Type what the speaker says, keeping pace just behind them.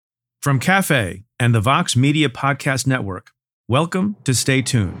From Cafe and the Vox Media Podcast Network, welcome to Stay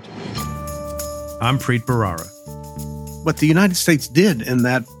Tuned. I'm Preet Bharara. What the United States did in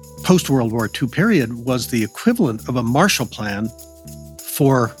that post-World War II period was the equivalent of a Marshall Plan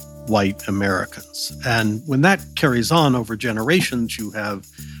for white Americans. And when that carries on over generations, you have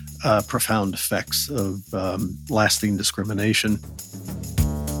profound effects of lasting discrimination.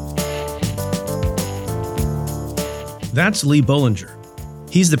 That's Lee Bollinger.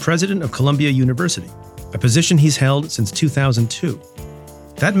 He's the president of Columbia University, a position he's held since 2002.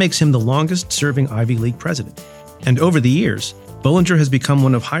 That makes him the longest-serving Ivy League president. And over the years, Bollinger has become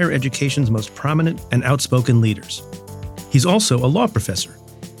one of higher education's most prominent and outspoken leaders. He's also a law professor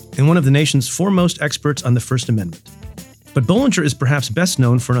and one of the nation's foremost experts on the First Amendment. But Bollinger is perhaps best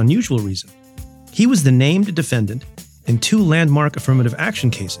known for an unusual reason. He was the named defendant in two landmark affirmative action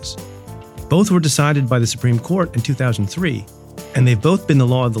cases. Both were decided by the Supreme Court in 2003, and they've both been the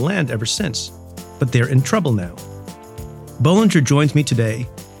law of the land ever since. But they're in trouble now. Bollinger joins me today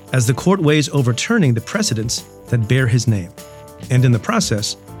as the court weighs overturning the precedents that bear his name, and in the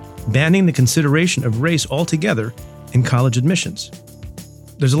process, banning the consideration of race altogether in college admissions.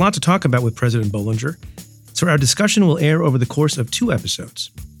 There's a lot to talk about with President Bollinger, so our discussion will air over the course of 2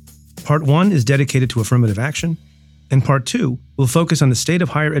 episodes. Part 1 is dedicated to affirmative action, and Part 2 will focus on the state of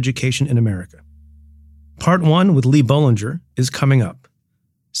higher education in America. Part 1 with Lee Bollinger is coming up.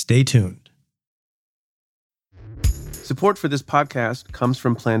 Stay tuned. Support for this podcast comes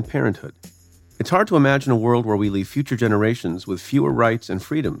from Planned Parenthood. It's hard to imagine a world where we leave future generations with fewer rights and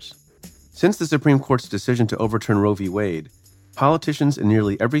freedoms. Since the Supreme Court's decision to overturn Roe v. Wade, politicians in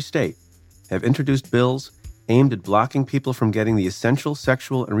nearly every state have introduced bills aimed at blocking people from getting the essential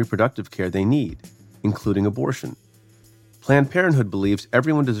sexual and reproductive care they need, including abortion. Planned Parenthood believes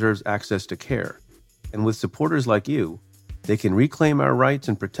everyone deserves access to care, and with supporters like you, they can reclaim our rights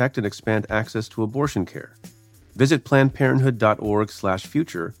and protect and expand access to abortion care. Visit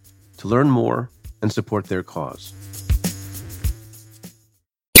PlannedParenthood.org/future to learn more and support their cause.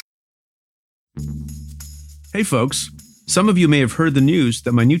 Hey folks, some of you may have heard the news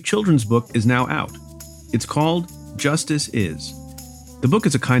that my new children's book is now out. It's called Justice Is. The book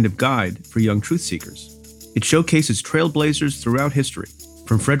is a kind of guide for young truth seekers. It showcases trailblazers throughout history,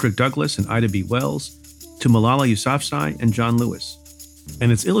 from Frederick Douglass and Ida B. Wells to Malala Yousafzai and John Lewis.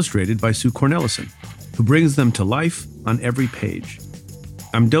 And it's illustrated by Sue Cornelison, who brings them to life on every page.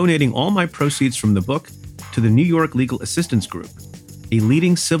 I'm donating all my proceeds from the book to the New York Legal Assistance Group, a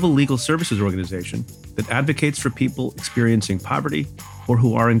leading civil legal services organization that advocates for people experiencing poverty or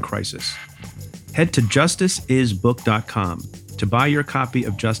who are in crisis. Head to justiceisbook.com to buy your copy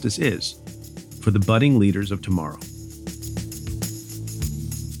of Justice Is for the budding leaders of tomorrow.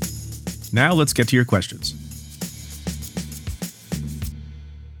 Now let's get to your questions.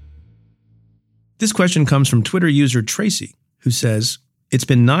 This question comes from Twitter user Tracy, who says, "It's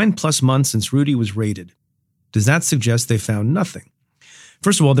been 9+ months since Rudy was raided. Does that suggest they found nothing?"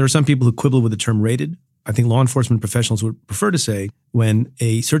 First of all, there are some people who quibble with the term raided. I think law enforcement professionals would prefer to say when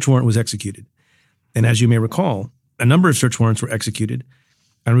a search warrant was executed. And as you may recall, a number of search warrants were executed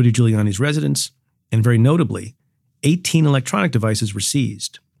on Rudy Giuliani's residence, and very notably, 18 electronic devices were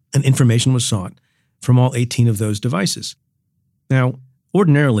seized, and information was sought from all 18 of those devices. Now,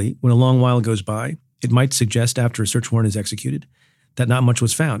 ordinarily, when a long while goes by, it might suggest after a search warrant is executed that not much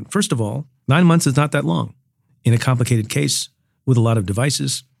was found. First of all, 9 months is not that long. In a complicated case with a lot of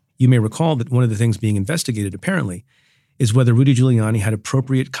devices, you may recall that one of the things being investigated, apparently, is whether Rudy Giuliani had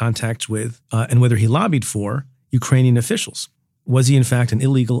appropriate contacts with and whether he lobbied for Ukrainian officials. Was he, in fact, an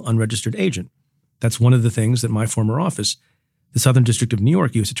illegal, unregistered agent? That's one of the things that my former office, the Southern District of New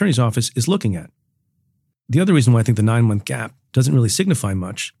York U.S. Attorney's Office, is looking at. The other reason why I think the 9-month gap doesn't really signify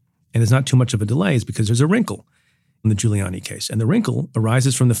much and is not too much of a delay is because there's a wrinkle in the Giuliani case. And the wrinkle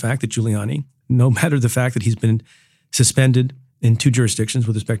arises from the fact that Giuliani, no matter the fact that he's been suspended in 2 jurisdictions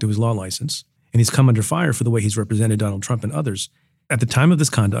with respect to his law license, and he's come under fire for the way he's represented Donald Trump and others, at the time of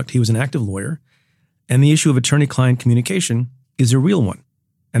this conduct, he was an active lawyer, and the issue of attorney-client communication is a real one.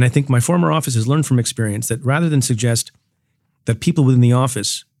 And I think my former office has learned from experience that rather than suggest that people within the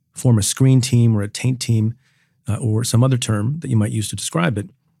office form a screen team or a taint team or some other term that you might use to describe it,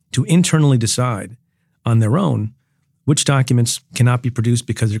 to internally decide on their own which documents cannot be produced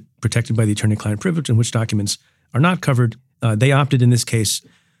because they're protected by the attorney-client privilege and which documents are not covered. They opted in this case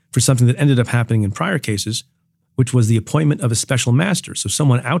for something that ended up happening in prior cases, which was the appointment of a special master. So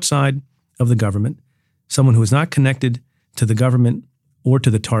someone outside of the government, someone who is not connected to the government or to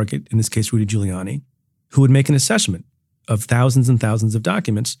the target, in this case Rudy Giuliani, who would make an assessment of thousands and thousands of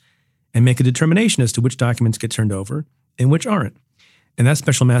documents and make a determination as to which documents get turned over and which aren't. And that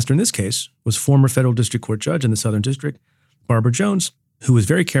special master in this case was former federal district court judge in the Southern District, Barbara Jones, who was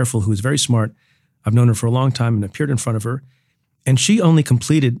very careful, who was very smart. I've known her for a long time and appeared in front of her. And she only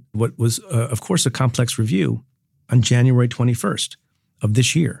completed what was, of course, a complex review on January 21st of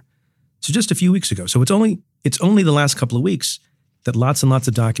this year. So just a few weeks ago. So it's only the last couple of weeks that lots and lots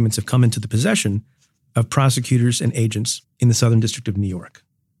of documents have come into the possession of prosecutors and agents in the Southern District of New York.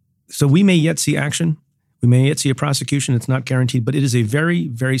 So we may yet see action. We may yet see a prosecution. It's not guaranteed, but it is a very,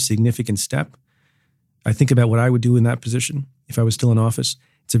 very significant step. I think about what I would do in that position if I was still in office.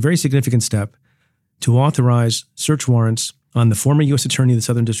 It's a very significant step to authorize search warrants on the former U.S. Attorney of the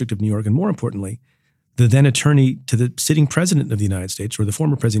Southern District of New York, and more importantly, the then attorney to the sitting president of the United States, or the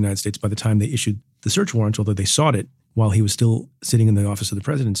former president of the United States by the time they issued the search warrants, although they sought it while he was still sitting in the office of the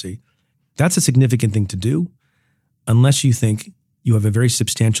presidency. That's a significant thing to do unless you think you have a very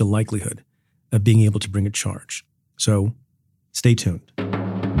substantial likelihood of being able to bring a charge. So stay tuned.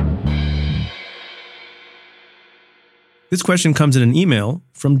 This question comes in an email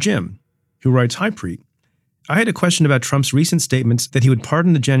from Jim, who writes, "Hi, Preet. I had a question about Trump's recent statements that he would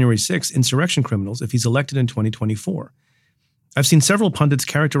pardon the January 6th insurrection criminals if he's elected in 2024. I've seen several pundits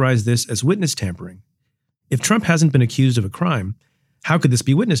characterize this as witness tampering. If Trump hasn't been accused of a crime, how could this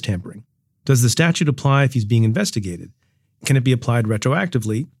be witness tampering? Does the statute apply if he's being investigated? Can it be applied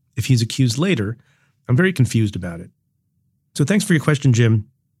retroactively if he's accused later? I'm very confused about it." So thanks for your question, Jim.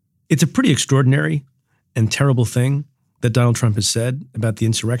 It's a pretty extraordinary and terrible thing that Donald Trump has said about the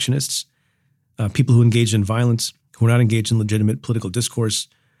insurrectionists, people who engaged in violence, who were not engaged in legitimate political discourse,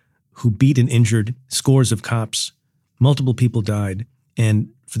 who beat and injured scores of cops. Multiple people died. And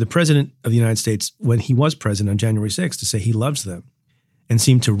for the president of the United States, when he was president on January 6th, to say he loves them and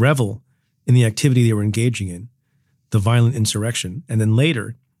seemed to revel in the activity they were engaging in, the violent insurrection, and then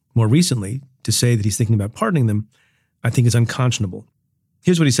later, more recently, to say that he's thinking about pardoning them, I think is unconscionable.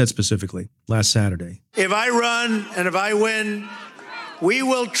 Here's what he said specifically last Saturday. "If I run and if I win, we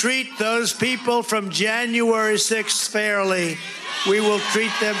will treat those people from January 6th fairly. We will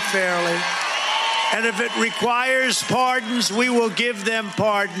treat them fairly. And if it requires pardons, we will give them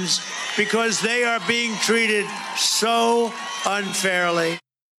pardons because they are being treated so unfairly."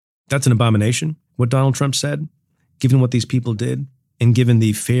 That's an abomination, what Donald Trump said, given what these people did, and given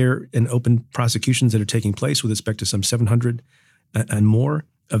the fair and open prosecutions that are taking place with respect to some 700 and more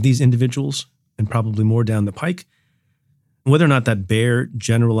of these individuals, and probably more down the pike. Whether or not that bare,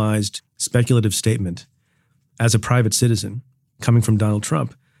 generalized, speculative statement as a private citizen coming from Donald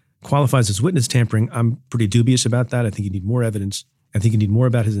Trump qualifies as witness tampering, I'm pretty dubious about that. I think you need more evidence. I think you need more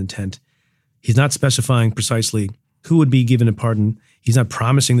about his intent. He's not specifying precisely who would be given a pardon. He's not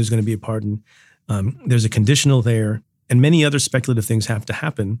promising there's going to be a pardon. There's a conditional there, and many other speculative things have to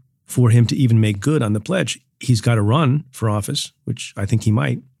happen for him to even make good on the pledge. He's got to run for office, which I think he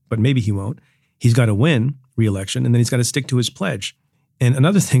might, but maybe he won't. He's got to win re-election, and then he's got to stick to his pledge. And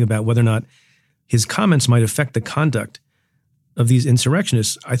another thing about whether or not his comments might affect the conduct of these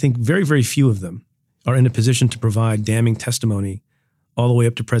insurrectionists, I think very, very few of them are in a position to provide damning testimony all the way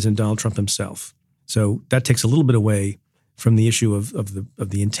up to President Donald Trump himself. So that takes a little bit away from the issue of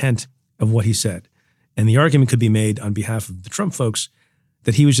the intent of what he said. And the argument could be made on behalf of the Trump folks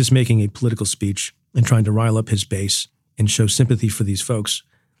that he was just making a political speech and trying to rile up his base and show sympathy for these folks,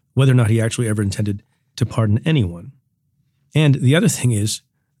 whether or not he actually ever intended to pardon anyone. And the other thing is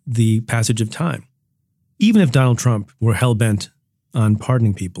the passage of time. Even if Donald Trump were hell-bent on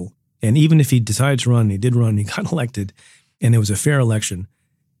pardoning people, and even if he decided to run, and he did run, and he got elected, and it was a fair election,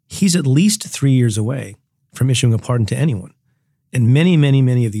 he's at least 3 years away from issuing a pardon to anyone. And many, many,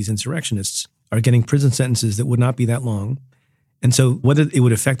 many of these insurrectionists are getting prison sentences that would not be that long. And so whether it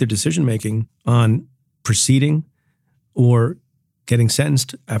would affect their decision-making on proceeding or getting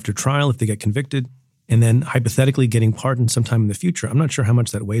sentenced after trial if they get convicted, and then hypothetically getting pardoned sometime in the future, I'm not sure how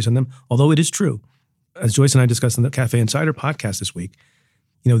much that weighs on them, although it is true. As Joyce and I discussed on the Cafe Insider podcast this week,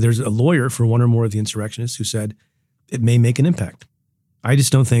 there's a lawyer for one or more of the insurrectionists who said it may make an impact. I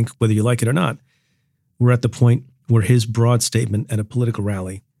just don't think, whether you like it or not, we're at the point where his broad statement at a political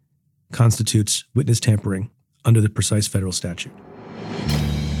rally constitutes witness tampering under the precise federal statute.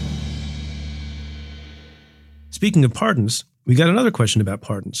 Speaking of pardons, we got another question about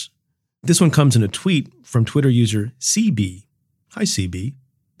pardons. This one comes in a tweet from Twitter user CB. Hi, CB.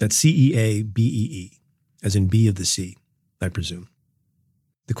 That's CEABEE, as in B of the sea, I presume.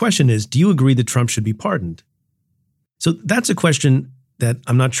 The question is, do you agree that Trump should be pardoned? So that's a question that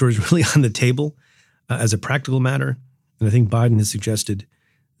I'm not sure is really on the table as a practical matter. And I think Biden has suggested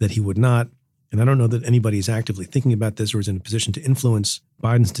that he would not. And I don't know that anybody is actively thinking about this or is in a position to influence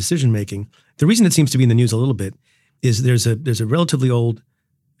Biden's decision-making. The reason it seems to be in the news a little bit is there's a relatively old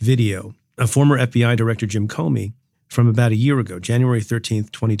video of former FBI Director Jim Comey from about a year ago, January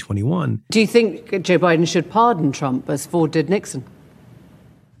 13th, 2021. Do you think Joe Biden should pardon Trump as Ford did Nixon?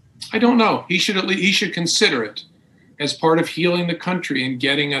 I don't know. He should consider it as part of healing the country and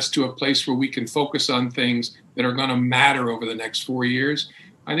getting us to a place where we can focus on things that are going to matter over the next 4 years.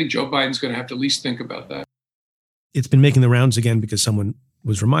 I think Joe Biden's going to have to at least think about that. It's been making the rounds again because someone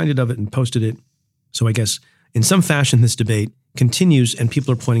was reminded of it and posted it. So I guess in some fashion, this debate continues, and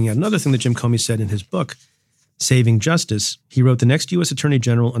people are pointing out another thing that Jim Comey said in his book, Saving Justice. He wrote, the next U.S. Attorney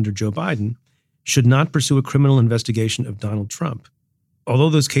General under Joe Biden should not pursue a criminal investigation of Donald Trump.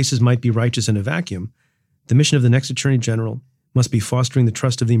 Although those cases might be righteous in a vacuum, the mission of the next Attorney General must be fostering the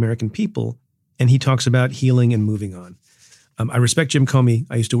trust of the American people, and he talks about healing and moving on. I respect Jim Comey.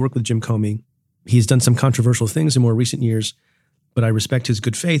 I used to work with Jim Comey. He's done some controversial things in more recent years, but I respect his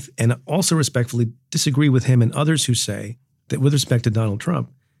good faith and also respectfully disagree with him and others who say that with respect to Donald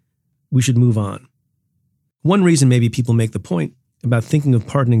Trump, we should move on. One reason maybe people make the point about thinking of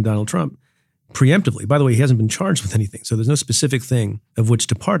pardoning Donald Trump preemptively, by the way, he hasn't been charged with anything, so there's no specific thing of which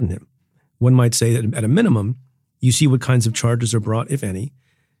to pardon him. One might say that at a minimum, you see what kinds of charges are brought, if any,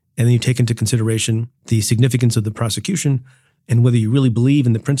 and then you take into consideration the significance of the prosecution and whether you really believe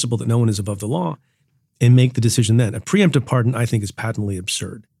in the principle that no one is above the law, and make the decision then. A preemptive pardon, I think, is patently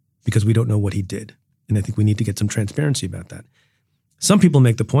absurd because we don't know what he did. And I think we need to get some transparency about that. Some people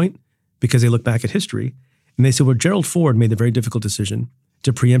make the point because they look back at history and they say, well, Gerald Ford made the very difficult decision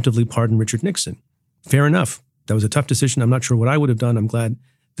to preemptively pardon Richard Nixon. Fair enough. That was a tough decision. I'm not sure what I would have done. I'm glad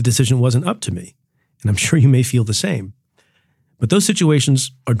the decision wasn't up to me. And I'm sure you may feel the same. But those situations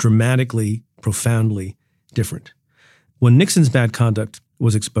are dramatically, profoundly different. When Nixon's bad conduct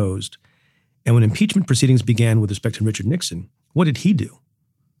was exposed, and when impeachment proceedings began with respect to Richard Nixon, what did he do?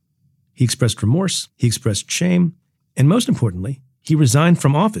 He expressed remorse, he expressed shame, and most importantly, he resigned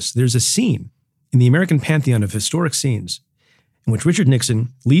from office. There's a scene in the American pantheon of historic scenes in which Richard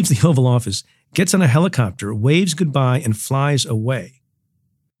Nixon leaves the Oval Office, gets on a helicopter, waves goodbye, and flies away.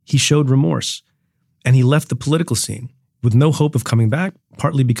 He showed remorse, and he left the political scene with no hope of coming back,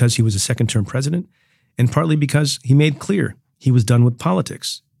 partly because he was a second-term president, and partly because he made clear he was done with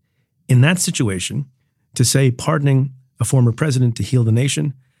politics. In that situation, to say pardoning a former president to heal the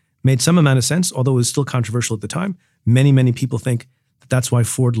nation made some amount of sense, although it was still controversial at the time. Many, many people think that that's why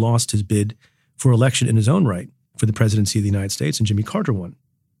Ford lost his bid for election in his own right for the presidency of the United States, and Jimmy Carter won.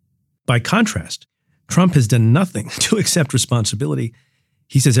 By contrast, Trump has done nothing to accept responsibility.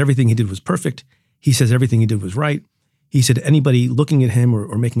 He says everything he did was perfect. He says everything he did was right. He said anybody looking at him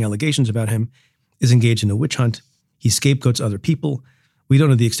or making allegations about him is engaged in a witch hunt. He scapegoats other people. We don't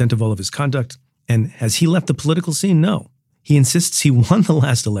know the extent of all of his conduct. And has he left the political scene? No. He insists he won the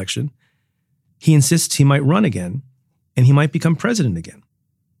last election. He insists he might run again, and he might become president again.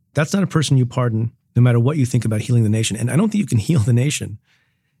 That's not a person you pardon, no matter what you think about healing the nation. And I don't think you can heal the nation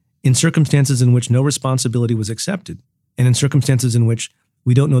in circumstances in which no responsibility was accepted, and in circumstances in which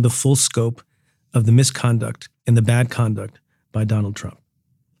we don't know the full scope of the misconduct and the bad conduct by Donald Trump.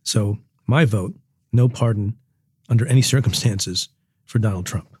 So my vote, no pardon under any circumstances for Donald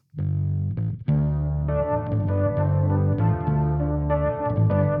Trump.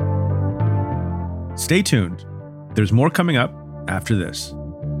 Stay tuned. There's more coming up after this.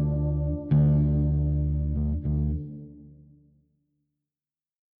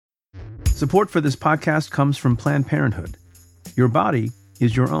 Support for this podcast comes from Planned Parenthood. Your body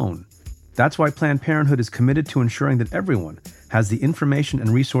is your own. That's why Planned Parenthood is committed to ensuring that everyone has the information and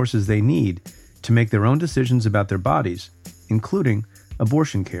resources they need to make their own decisions about their bodies, including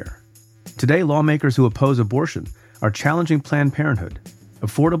abortion care. Today, lawmakers who oppose abortion are challenging Planned Parenthood.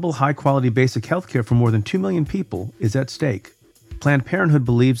 Affordable, high-quality basic health care for more than 2 million people is at stake. Planned Parenthood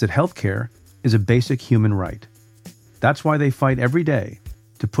believes that health care is a basic human right. That's why they fight every day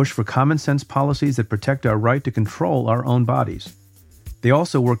to push for common-sense policies that protect our right to control our own bodies. They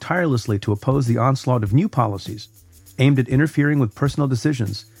also work tirelessly to oppose the onslaught of new policies aimed at interfering with personal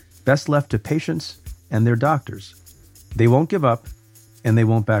decisions best left to patients and their doctors. They won't give up, and they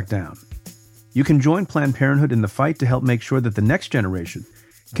won't back down. You can join Planned Parenthood in the fight to help make sure that the next generation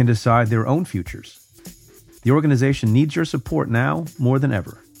can decide their own futures. The organization needs your support now more than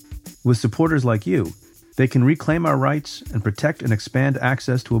ever. With supporters like you, they can reclaim our rights and protect and expand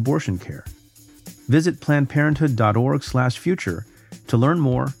access to abortion care. Visit PlannedParenthood.org/future to learn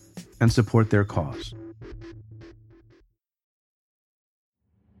more and support their cause.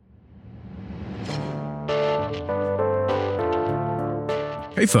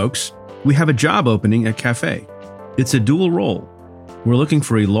 Hey folks, we have a job opening at Cafe. It's a dual role. We're looking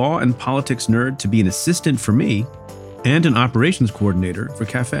for a law and politics nerd to be an assistant for me and an operations coordinator for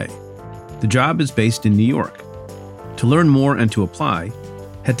Cafe. The job is based in New York. To learn more and to apply,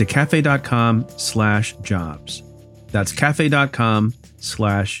 head to cafe.com/jobs. That's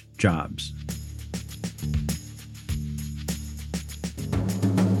cafe.com/jobs.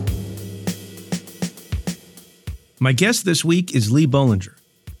 My guest this week is Lee Bollinger.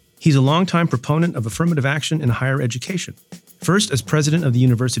 He's a longtime proponent of affirmative action in higher education, first as president of the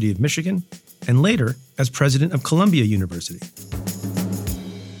University of Michigan, and later as president of Columbia University.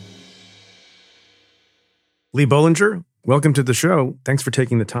 Lee Bollinger, welcome to the show. Thanks for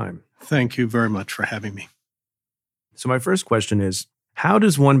taking the time. Thank you very much for having me. So my first question is, how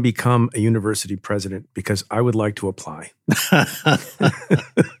does one become a university president? Because I would like to apply.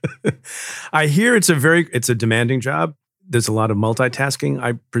 I hear it's a demanding job. There's a lot of multitasking,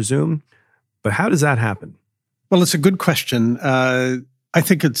 I presume. But how does that happen? Well, it's a good question. I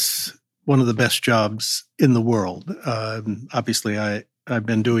think it's one of the best jobs in the world. Obviously, I've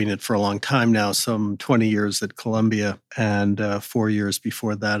been doing it for a long time now, some 20 years at Columbia and 4 years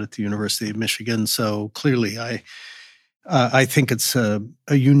before that at the University of Michigan. So clearly, I think it's a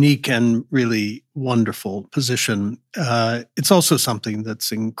unique and really wonderful position. It's also something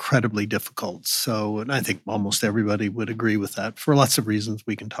that's incredibly difficult. And I think almost everybody would agree with that for lots of reasons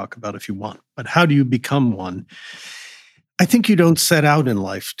we can talk about if you want. But how do you become one? I think you don't set out in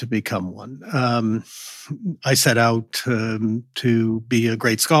life to become one. I set out to be a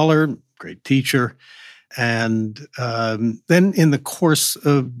great scholar, great teacher. And then in the course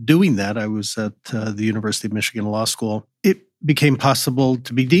of doing that, I was at the University of Michigan Law School. It became possible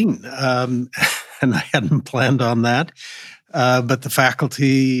to be dean, and I hadn't planned on that. But the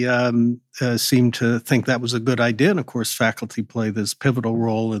faculty seemed to think that was a good idea. And of course, faculty play this pivotal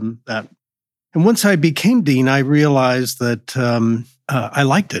role in that. And once I became dean, I realized that I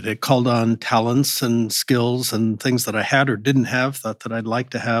liked it. It called on talents and skills and things that I had or didn't have, thought that I'd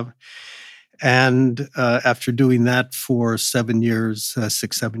like to have. And after doing that for 7 years,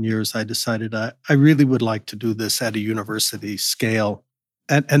 6-7 years, I decided I really would like to do this at a university scale.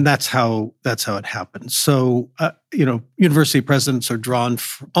 And that's how it happened. So, university presidents are drawn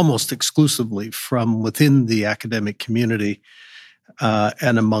almost exclusively from within the academic community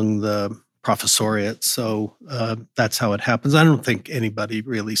and among the professoriate. So that's how it happens. I don't think anybody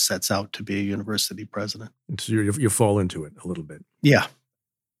really sets out to be a university president. So you fall into it a little bit. Yeah.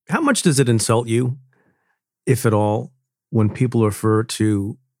 How much does it insult you, if at all, when people refer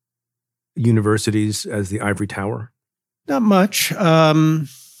to universities as the ivory tower? Not much. I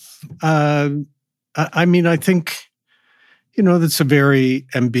think, that's a very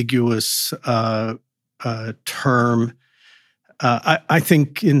ambiguous term. I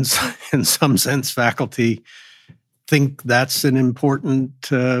think in some sense, faculty think that's an important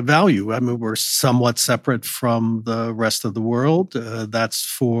value. I mean, we're somewhat separate from the rest of the world. That's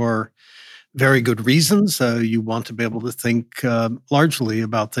for very good reasons. You want to be able to think largely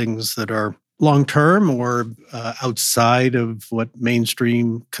about things that are long-term or outside of what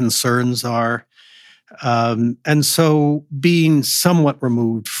mainstream concerns are. And so being somewhat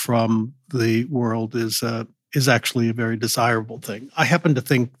removed from the world is actually a very desirable thing. I happen to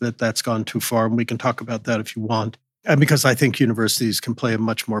think that that's gone too far, and we can talk about that if you want. And because I think universities can play a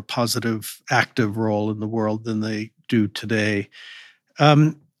much more positive, active role in the world than they do today.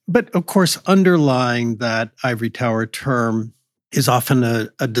 But of course, underlying that ivory tower term is often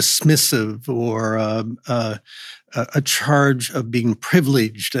a dismissive or a charge of being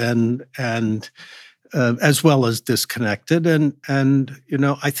privileged and as well as disconnected. And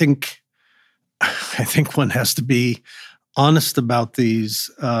I think one has to be honest about these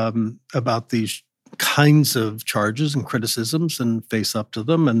kinds of charges and criticisms and face up to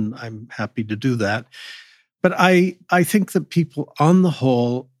them, and I'm happy to do that. But I think that people on the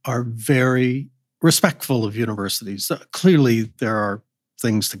whole are very respectful of universities. Clearly, there are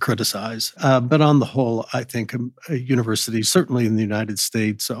things to criticize, but on the whole, I think universities, certainly in the United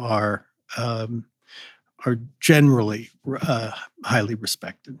States, are generally highly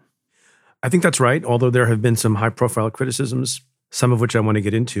respected. I think that's right, although there have been some high-profile criticisms, some of which I want to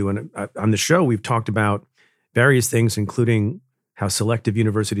get into. And on the show, we've talked about various things, including how selective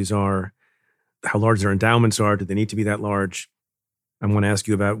universities are, how large their endowments are. Do they need to be that large? I want to ask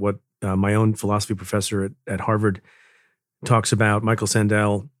you about what my own philosophy professor at Harvard talks about, Michael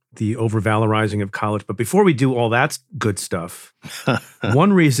Sandel, the over-valorizing of college. But before we do all that good stuff,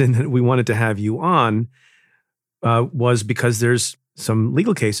 one reason that we wanted to have you on was because there's some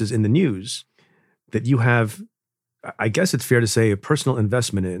legal cases in the news that you have, I guess it's fair to say, a personal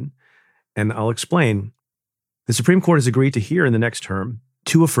investment in. And I'll explain. The Supreme Court has agreed to hear in the next term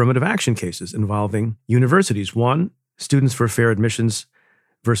 2 affirmative action cases involving universities. One Students for Fair Admissions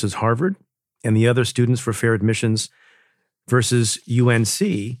versus Harvard, and the other Students for Fair Admissions versus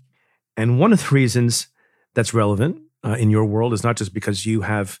UNC. And one of the reasons that's relevant in your world is not just because you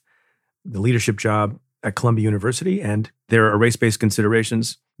have the leadership job at Columbia University and there are race-based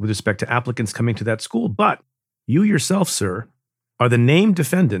considerations with respect to applicants coming to that school, but you yourself, sir, are the named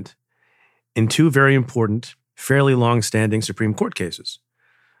defendant in two very important, fairly long-standing Supreme Court cases.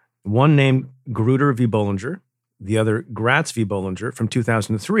 One named Grutter v. Bollinger, the other Gratz v. Bollinger from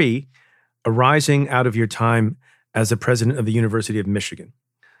 2003, arising out of your time as the president of the University of Michigan.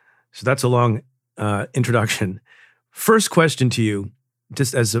 So that's a long introduction. First question to you,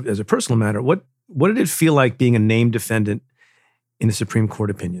 just as a personal matter, what did it feel like being a named defendant in a Supreme Court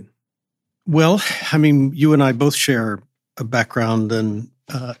opinion? Well, I mean, you and I both share a background in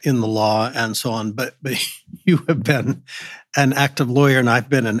the law and so on, but you have been an active lawyer and I've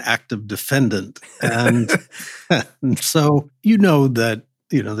been an active defendant. And, and so you know that,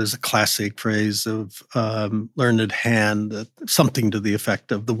 there's a classic phrase of learned hand, something to the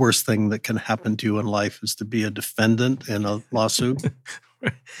effect of the worst thing that can happen to you in life is to be a defendant in a lawsuit.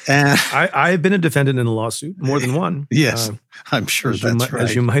 And I've been a defendant in a lawsuit, more than one. Yes, I'm sure that's right.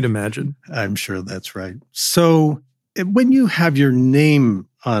 As you might imagine. I'm sure that's right. So when you have your name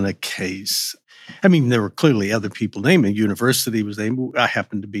on a case, I mean, there were clearly other people named. The university was named. I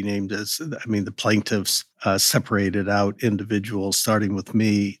happened to be named as, the plaintiffs separated out individuals, starting with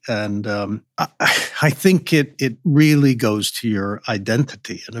me. And I think it really goes to your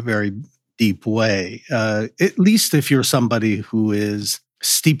identity in a very deep way, at least if you're somebody who is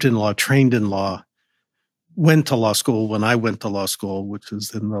steeped in law, trained in law, went to law school when I went to law school, which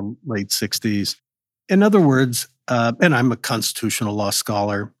was in the late 60s. In other words, and I'm a constitutional law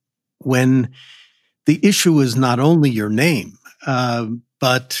scholar, when the issue is not only your name,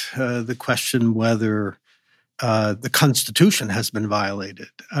 but the question whether the Constitution has been violated.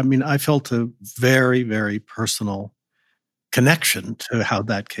 I mean, I felt a very, very personal connection to how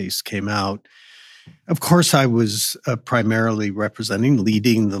that case came out. Of course, I was primarily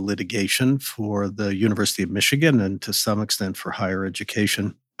leading the litigation for the University of Michigan and to some extent for higher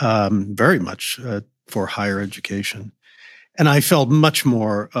education, very much for higher education. And I felt much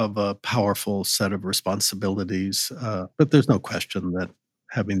more of a powerful set of responsibilities, but there's no question that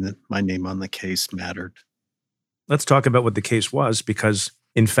having my name on the case mattered. Let's talk about what the case was, because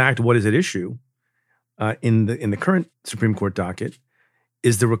in fact, what is at issue in the current Supreme Court docket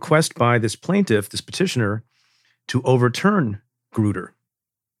is the request by this plaintiff, this petitioner, to overturn Grutter.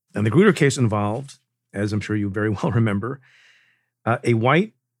 And the Grutter case involved, as I'm sure you very well remember, a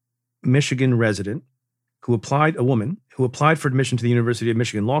white Michigan resident a woman who applied for admission to the University of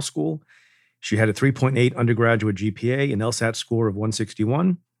Michigan Law School. She had a 3.8 undergraduate GPA, an LSAT score of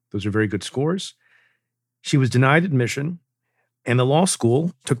 161. Those are very good scores. She was denied admission, and the law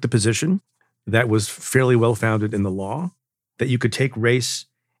school took the position that was fairly well-founded in the law, that you could take race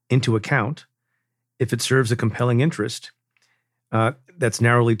into account if it serves a compelling interest that's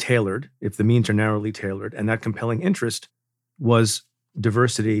narrowly tailored, if the means are narrowly tailored, and that compelling interest was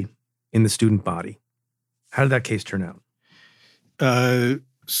diversity in the student body. How did that case turn out?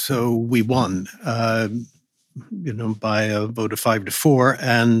 So we won, by a vote of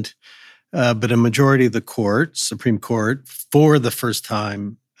 5-4, but a majority of the Supreme Court, for the first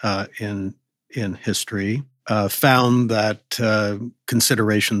time in history, found that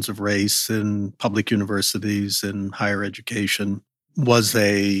considerations of race in public universities and higher education was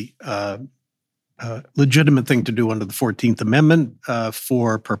a legitimate thing to do under the 14th Amendment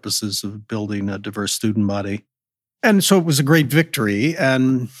for purposes of building a diverse student body. And so it was a great victory.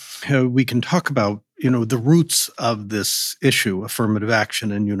 And we can talk about, the roots of this issue, affirmative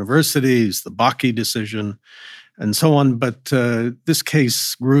action in universities, the Bakke decision, and so on. But this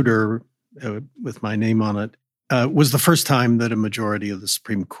case, Grutter, with my name on it, was the first time that a majority of the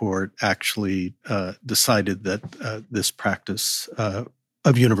Supreme Court actually decided that this practice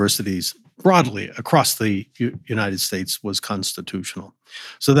of universities broadly across the United States was constitutional.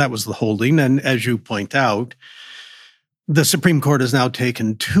 So that was the holding. And as you point out, the Supreme Court has now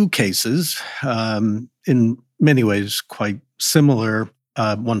taken two cases, in many ways quite similar,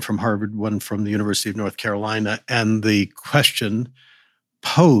 one from Harvard, one from the University of North Carolina. And the question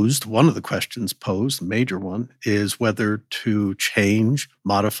posed, one of the questions posed, the major one, is whether to change,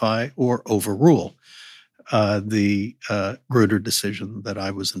 modify, or overrule the Grutter decision that I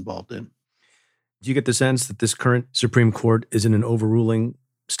was involved in. Do you get the sense that this current Supreme Court is in an overruling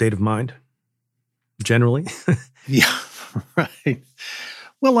state of mind, generally? Yeah, right.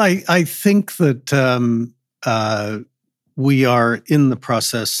 Well, I think that we are in the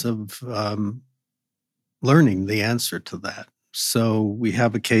process of learning the answer to that. So we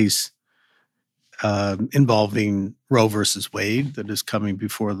have a case involving Roe versus Wade that is coming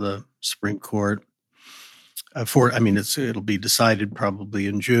before the Supreme Court. It'll be decided probably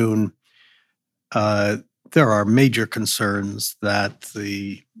in June. There are major concerns that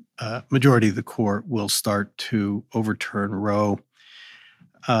the majority of the court will start to overturn Roe.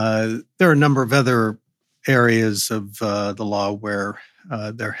 There are a number of other areas of the law where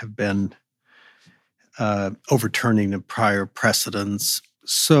there have been overturning of prior precedents.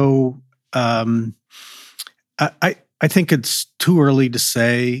 So I think it's too early to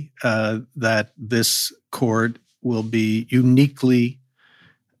say that this court will be uniquely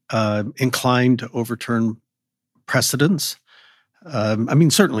inclined to overturn precedents.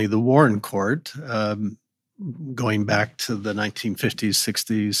 Certainly the Warren Court, going back to the 1950s,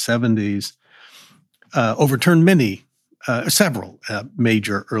 60s, 70s, overturned several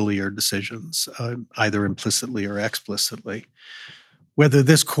major earlier decisions, either implicitly or explicitly. Whether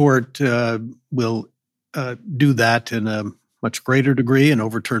this court will do that in a much greater degree and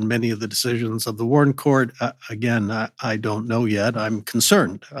overturn many of the decisions of the Warren Court, again, I don't know yet. I'm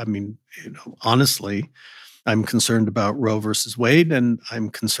concerned. Honestly, I'm concerned about Roe versus Wade, and I'm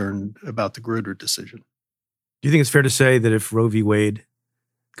concerned about the Grutter decision. Do you think it's fair to say that if Roe v. Wade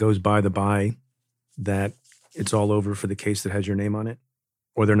goes by the by, that it's all over for the case that has your name on it?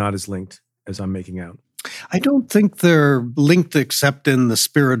 Or they're not as linked as I'm making out? I don't think they're linked except in the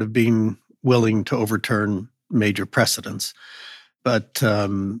spirit of being willing to overturn major precedents. But,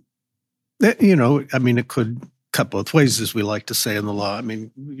 it could cut both ways, as we like to say in the law.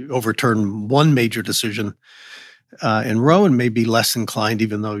 You overturn one major decision in Roe and may be less inclined,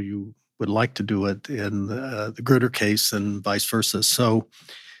 even though you would like to do it in the Grutter case and vice versa. So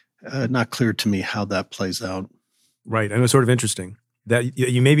not clear to me how that plays out. Right. And it's sort of interesting that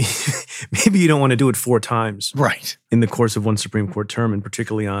you maybe you don't want to do it 4 times right in the course of one Supreme Court term, and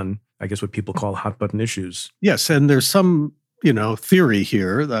particularly on, I guess, what people call hot button issues. Yes, and there's some, theory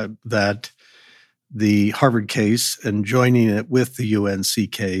here that the Harvard case and joining it with the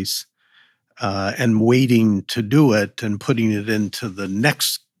UNC case and waiting to do it and putting it into the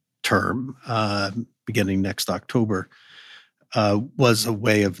next term, beginning next October, was a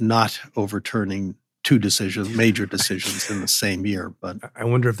way of not overturning 2 major decisions in the same year. But I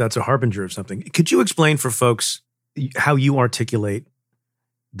wonder if that's a harbinger of something. Could you explain for folks how you articulate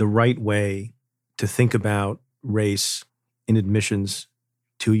the right way to think about race in admissions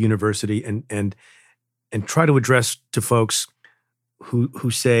to a university and try to address to folks who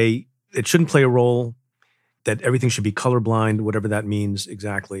say it shouldn't play a role, that everything should be colorblind, whatever that means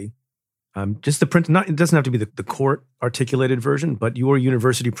exactly? Just the print, it doesn't have to be the court articulated version, but your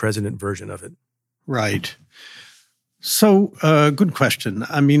university president version of it. Right. So, good question.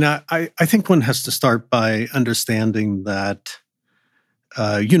 I think one has to start by understanding that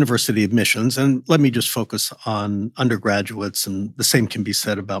university admissions, and let me just focus on undergraduates, and the same can be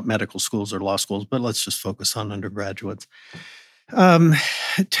said about medical schools or law schools, but let's just focus on undergraduates.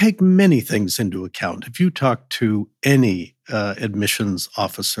 Take many things into account. If you talk to any admissions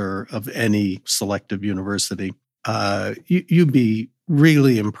officer of any selective university, you'd be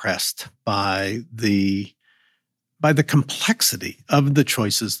really impressed by the complexity of the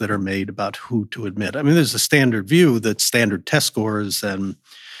choices that are made about who to admit. There's a standard view that standard test scores and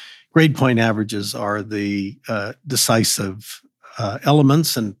grade point averages are the decisive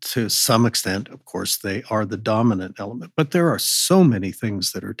elements, and to some extent, of course, they are the dominant element. But there are so many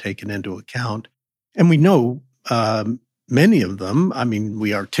things that are taken into account, and we know many of them.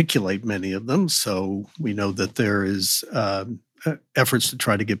 We articulate many of them, so we know that there is efforts to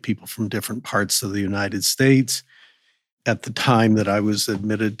try to get people from different parts of the United States. At the time that I was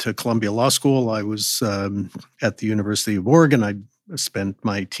admitted to Columbia Law School, I was at the University of Oregon. I spent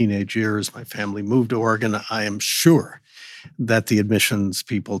my teenage years, my family moved to Oregon. I am sure that the admissions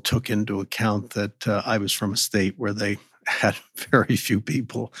people took into account that I was from a state where they had very few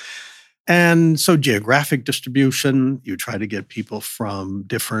people. And so geographic distribution, you try to get people from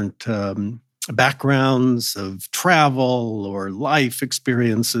different backgrounds of travel or life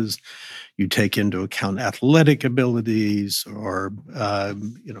experiences. You take into account athletic abilities or,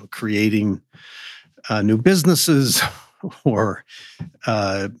 creating new businesses or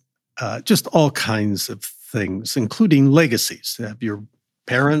just all kinds of things, including legacies. Have your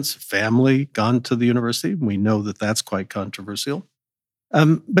parents, family gone to the university? We know that that's quite controversial.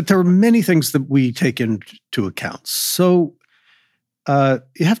 But there are many things that we take into account. So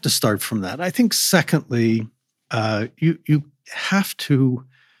you have to start from that. I think, secondly, you have to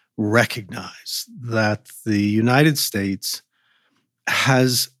recognize that the United States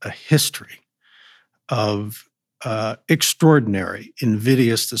has a history of extraordinary,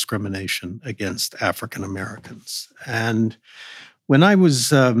 invidious discrimination against African Americans. And when I was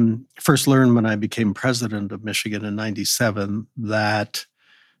first learned when I became president of Michigan in 97 that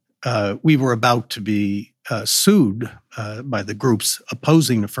we were about to be sued by the groups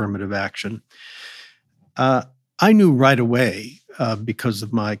opposing affirmative action, I knew right away, because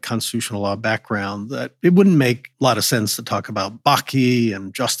of my constitutional law background, that it wouldn't make a lot of sense to talk about Bakke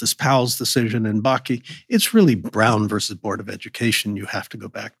and Justice Powell's decision in Bakke. It's really Brown versus Board of Education you have to go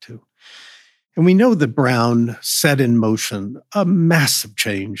back to. And we know that Brown set in motion a massive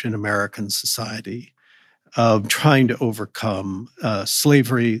change in American society of trying to overcome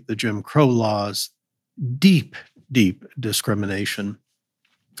slavery, the Jim Crow laws, deep, deep discrimination.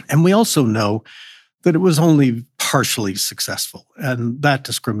 And we also know that it was only partially successful, and that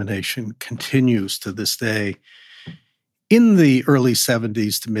discrimination continues to this day. In the early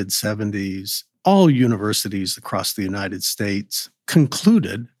 70s to mid 70s, all universities across the United States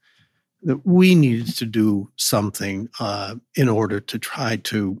concluded that we needed to do something in order to try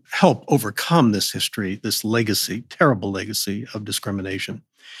to help overcome this history, this legacy, terrible legacy of discrimination.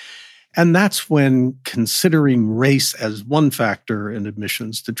 And that's when considering race as one factor in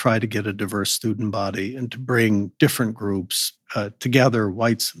admissions to try to get a diverse student body and to bring different groups together,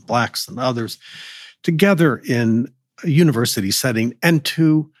 whites and blacks and others, together in a university setting and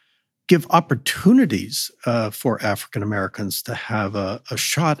to give opportunities for African Americans to have a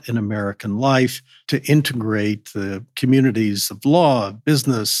shot in American life, to integrate the communities of law, of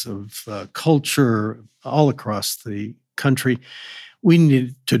business, of culture all across the country. We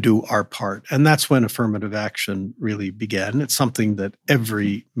need to do our part. And that's when affirmative action really began. It's something that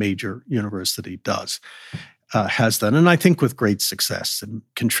every major university has done, and I think with great success in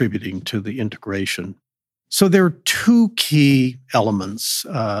contributing to the integration. So there are two key elements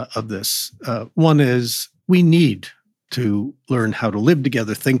of this. One is we need to learn how to live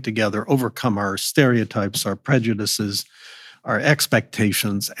together, think together, overcome our stereotypes, our prejudices, our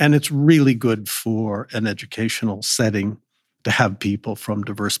expectations, and it's really good for an educational setting to have people from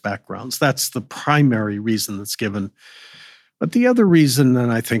diverse backgrounds. That's the primary reason that's given. But the other reason,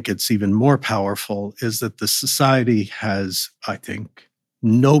 and I think it's even more powerful, is that the society has, I think,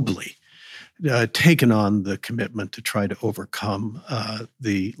 nobly taken on the commitment to try to overcome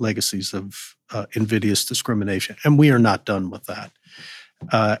the legacies of invidious discrimination. And we are not done with that.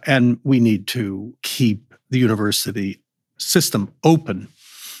 And we need to keep the university system open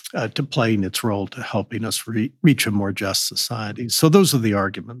to playing its role to helping us reach a more just society. So those are the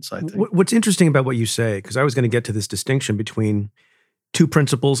arguments, I think. What's interesting about what you say, because I was going to get to this distinction between two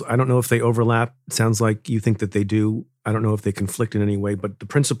principles. I don't know if they overlap. It sounds like you think that they do. I don't know if they conflict in any way, but the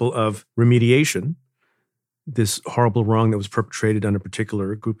principle of remediation, this horrible wrong that was perpetrated on a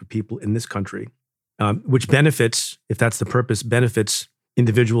particular group of people in this country, which benefits, if that's the purpose, benefits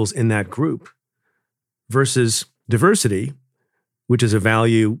individuals in that group, versus diversity, which is a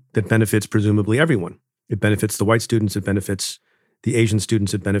value that benefits presumably everyone. It benefits the white students, it benefits the Asian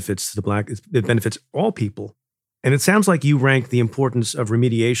students, it benefits the black, it benefits all people. And it sounds like you rank the importance of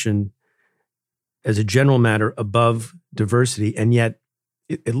remediation as a general matter above diversity, and yet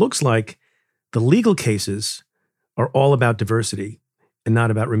it looks like the legal cases are all about diversity and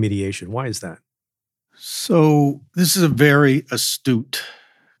not about remediation. Why is that? So this is a very astute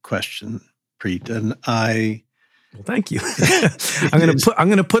question, Preet, and well, thank you. I'm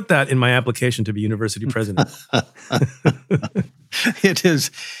going to put that in my application to be university president.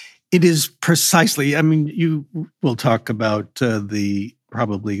 It is precisely. I mean, you will talk about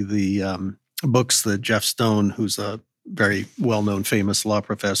probably the books that Jeff Stone, who's a very well-known, famous law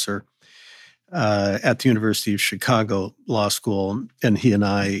professor at the University of Chicago Law School, and he and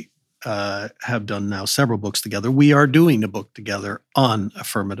I have done now several books together. We are doing a book together on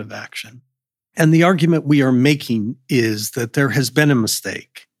affirmative action. And the argument we are making is that there has been a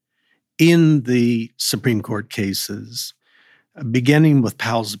mistake in the Supreme Court cases, beginning with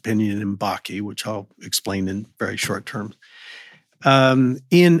Powell's opinion in Bakke, which I'll explain in very short terms,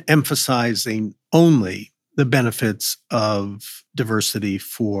 in emphasizing only the benefits of diversity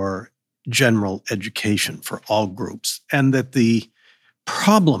for general education for all groups, and that the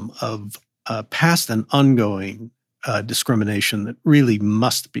problem of past and ongoing discrimination that really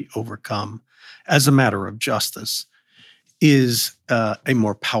must be overcome as a matter of justice is a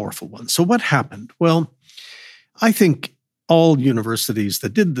more powerful one. So what happened? Well, I think all universities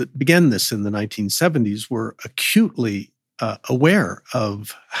that began this in the 1970s were acutely aware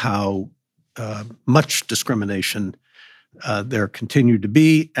of how much discrimination there continued to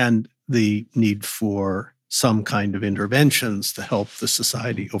be and the need for some kind of interventions to help the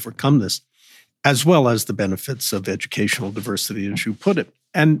society overcome this. as well as the benefits of educational diversity, as you put it.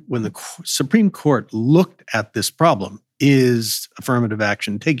 And when the Supreme Court looked at this problem, is affirmative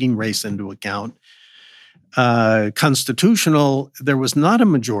action taking race into account constitutional? There was not a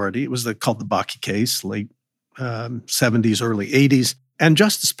majority. It was called the Bakke case, late 70s, early 80s. And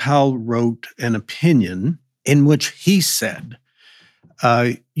Justice Powell wrote an opinion in which he said,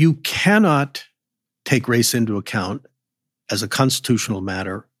 you cannot take race into account as a constitutional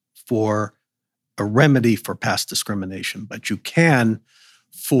matter for a remedy for past discrimination, but you can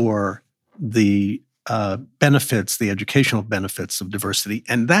for the benefits, the educational benefits of diversity.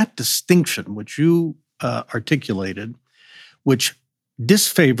 And that distinction, which you articulated, which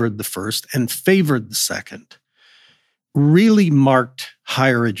disfavored the first and favored the second, really marked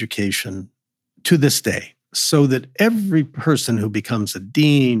higher education to this day, so that every person who becomes a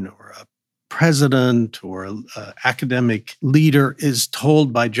dean or a president or an academic leader is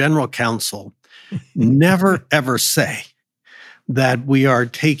told by general counsel, never, ever say that we are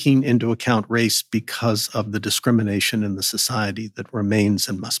taking into account race because of the discrimination in the society that remains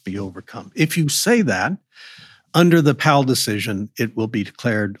and must be overcome. If you say that, under the Powell decision, it will be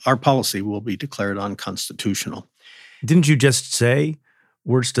declared, our policy will be declared unconstitutional. Didn't you just say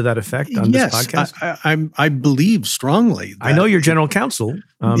words to that effect on this podcast? I believe strongly. I know your general counsel.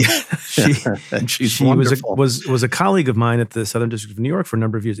 She's wonderful. was a colleague of mine at the Southern District of New York for a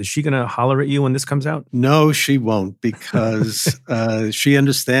number of years. Is she going to holler at you when this comes out? No, she won't, because she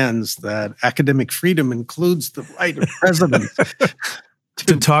understands that academic freedom includes the right of presidents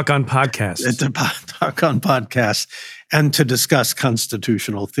to talk on podcasts. To talk on podcasts and to discuss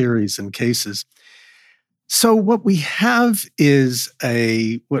constitutional theories and cases. So what we have is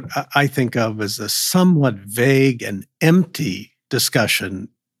what I think of as a somewhat vague and empty discussion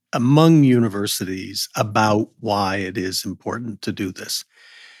among universities about why it is important to do this.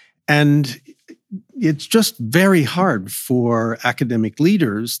 And it's just very hard for academic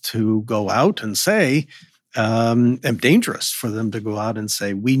leaders to go out and say, and dangerous for them to go out and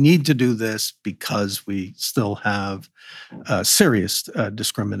say, we need to do this because we still have serious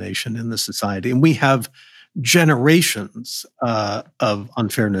discrimination in the society. And we have generations of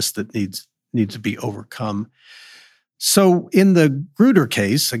unfairness that needs to be overcome. So in the Grutter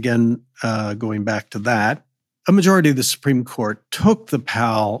case, again, going back to that, a majority of the Supreme Court took the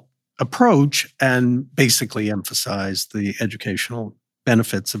Powell approach and basically emphasized the educational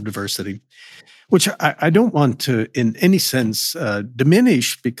benefits of diversity, which I don't want to in any sense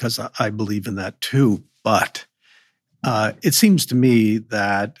diminish, because I believe in that too. But it seems to me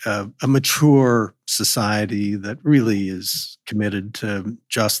that a mature society that really is committed to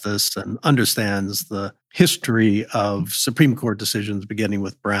justice and understands the history of Supreme Court decisions, beginning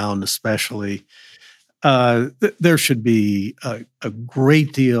with Brown especially, there should be a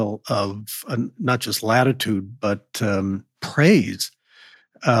great deal of not just latitude, but praise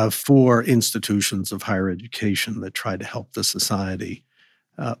for institutions of higher education that try to help the society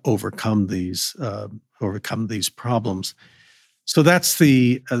overcome these problems. So that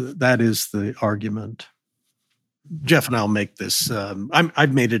is the argument. Jeff and I'll make this.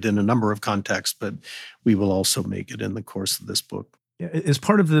 I've made it in a number of contexts, but we will also make it in the course of this book. Yeah, as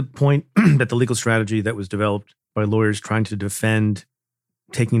part of the point that the legal strategy that was developed by lawyers trying to defend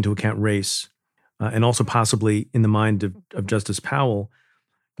taking into account race, and also possibly in the mind of Justice Powell,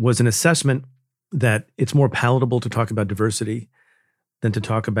 was an assessment that it's more palatable to talk about diversity than to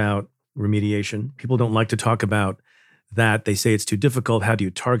talk about remediation. People don't like to talk about that. They say it's too difficult. How do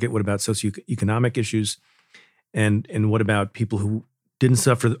you target? What about socioeconomic issues? And what about people who didn't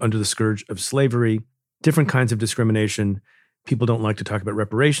suffer under the scourge of slavery? Different kinds of discrimination. People don't like to talk about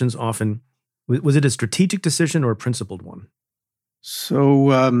reparations often. Was it a strategic decision or a principled one?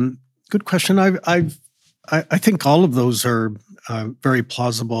 So, good question. I think all of those are very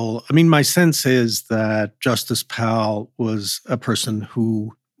plausible. I mean, my sense is that Justice Powell was a person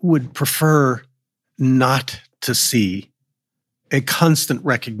who would prefer not to see a constant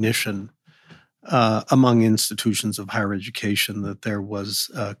recognition among institutions of higher education that there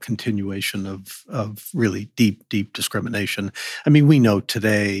was a continuation of really deep discrimination. I mean, we know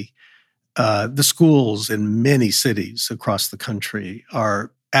today the schools in many cities across the country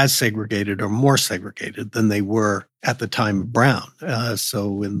are as segregated or more segregated than they were at the time of Brown.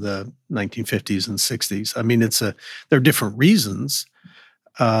 So in the 1950s and 60s. I mean, there are different reasons,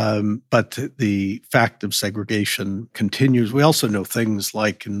 but the fact of segregation continues. We also know things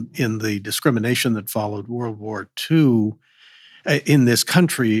like in the discrimination that followed World War II in this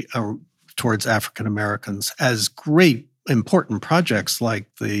country towards African Americans, as great important projects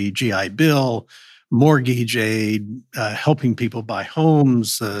like the GI Bill, mortgage aid, helping people buy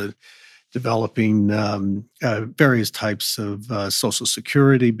homes, developing various types of Social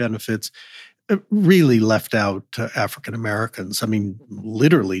Security benefits, really left out African Americans. I mean,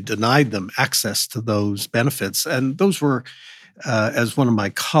 literally denied them access to those benefits. And those were, as one of my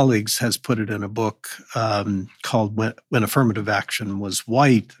colleagues has put it in a book called When Affirmative Action Was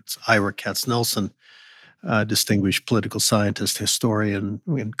White, it's Ira Katznelson, distinguished political scientist, historian,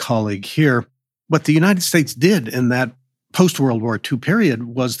 and colleague here. What the United States did in that post-World War II period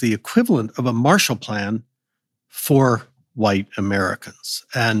was the equivalent of a Marshall Plan for white Americans.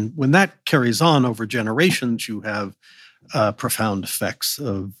 And when that carries on over generations, you have profound effects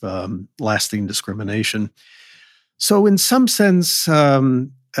of lasting discrimination. So in some sense,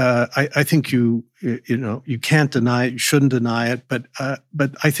 I think you can't deny it, you shouldn't deny it, but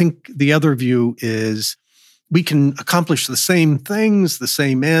I think the other view is we can accomplish the same things, the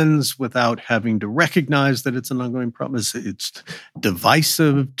same ends, without having to recognize that it's an ongoing problem. It's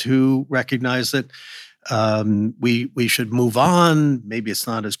divisive to recognize it. We should move on. Maybe it's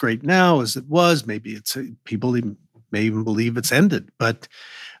not as great now as it was. Maybe people may even believe it's ended. But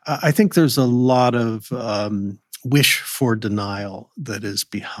I think there's a lot of wish for denial that is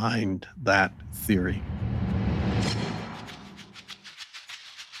behind that theory.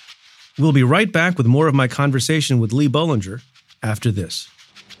 We'll be right back with more of my conversation with Lee Bollinger after this.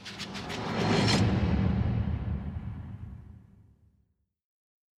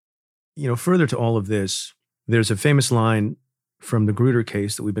 Further to all of this, there's a famous line from the Grutter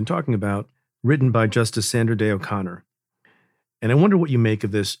case that we've been talking about, written by Justice Sandra Day O'Connor. And I wonder what you make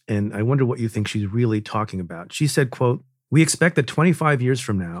of this, and I wonder what you think she's really talking about. She said, quote, "We expect that 25 years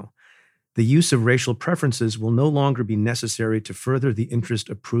from now, the use of racial preferences will no longer be necessary to further the interest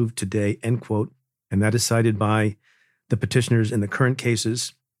approved today," end quote. And that is cited by the petitioners in the current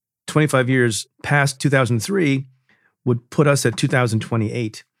cases. 25 years past 2003 would put us at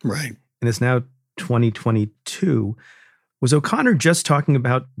 2028. Right. And it's now 2022. Was O'Connor just talking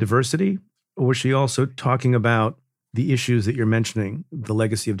about diversity, or was she also talking about the issues that you're mentioning, the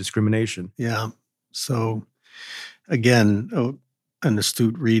legacy of discrimination? Yeah. So again, an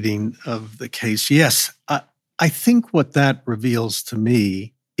astute reading of the case. Yes, I think what that reveals to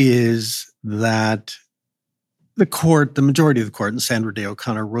me is that the court, the majority of the court, and Sandra Day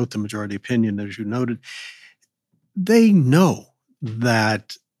O'Connor wrote the majority opinion, as you noted, they know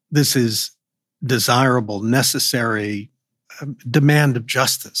that this is desirable, necessary, demand of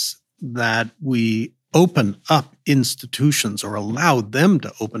justice, that we open up institutions or allow them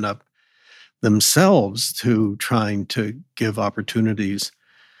to open up themselves to trying to give opportunities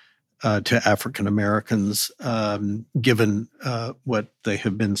to African Americans, given what they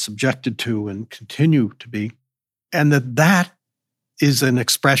have been subjected to and continue to be. And that is an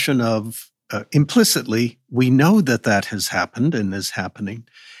expression of, implicitly, we know that has happened and is happening.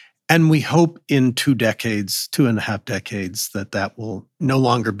 And we hope in 2.5 decades, that will no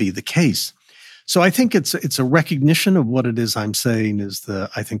longer be the case. So I think it's a recognition of what it is I'm saying is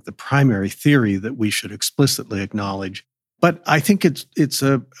I think the primary theory that we should explicitly acknowledge. But I think it's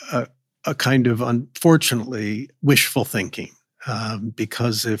a kind of, unfortunately, wishful thinking,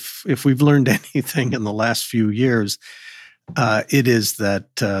 because if we've learned anything in the last few years, it is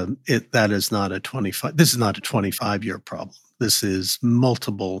that that is not a 25. This is not a 25-year problem. This is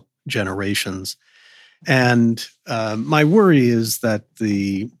multiple generations, and my worry is that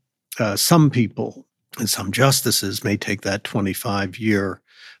some people and some justices may take that 25-year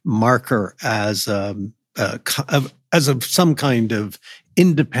marker as of some kind of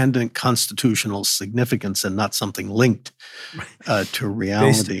independent constitutional significance and not something linked to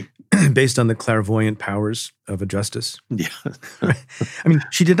reality. Based on the clairvoyant powers of a justice. Yeah. I mean,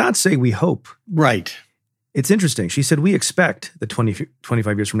 she did not say we hope. Right. It's interesting. She said we expect that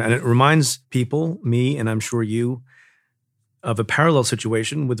 25 years from now. And it reminds people, me, and I'm sure you, of a parallel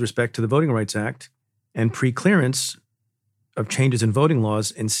situation with respect to the Voting Rights Act and pre-clearance of changes in voting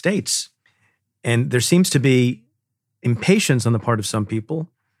laws in states. And there seems to be impatience on the part of some people,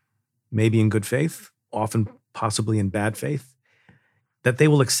 maybe in good faith, often possibly in bad faith, that they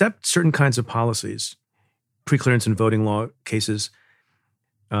will accept certain kinds of policies, pre-clearance in voting law cases,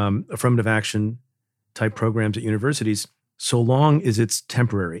 affirmative action type programs at universities, so long as it's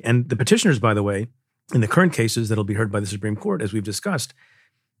temporary. And the petitioners, by the way, in the current cases that'll be heard by the Supreme Court, as we've discussed,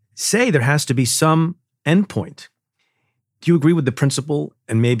 say there has to be some endpoint. Do you agree with the principle?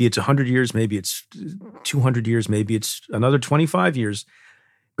 And maybe it's 100 years, maybe it's 200 years, maybe it's another 25 years.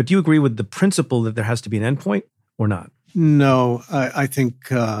 But do you agree with the principle that there has to be an endpoint or not? No, I think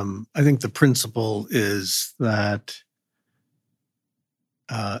the principle is that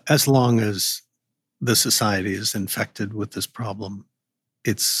as long as the society is infected with this problem,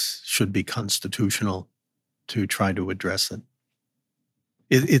 it should be constitutional to try to address it.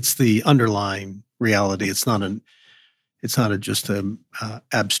 It's the underlying reality. It's not just an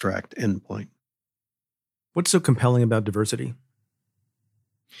abstract endpoint. What's so compelling about diversity?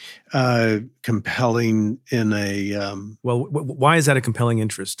 Compelling in a why is that a compelling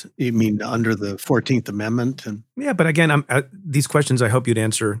interest? You mean under the 14th Amendment? And yeah, but again, these questions I hope you'd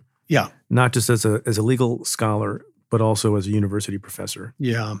answer. Yeah, not just as a legal scholar, but also as a university professor.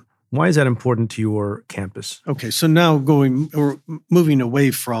 Yeah. Why is that important to your campus? Okay, so now moving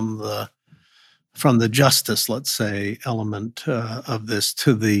away from the justice, let's say, element of this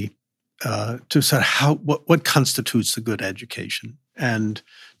to the to sort of what constitutes a good education, and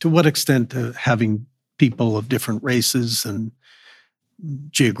to what extent having people of different races and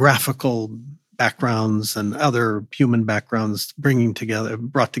geographical backgrounds and other human backgrounds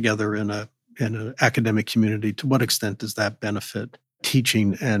brought together in an academic community, to what extent does that benefit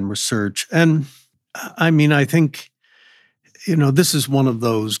teaching and research? And I mean, I think, this is one of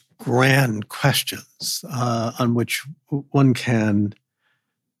those grand questions on which one can,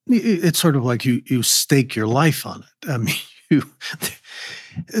 it's sort of like you stake your life on it. I mean,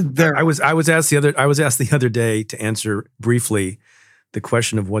 I was asked the other day to answer briefly the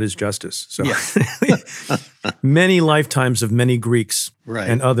question of what is justice. So yeah. Many lifetimes of many Greeks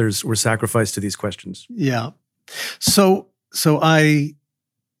and others were sacrificed to these questions. Yeah. So I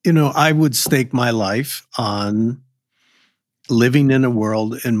would stake my life on living in a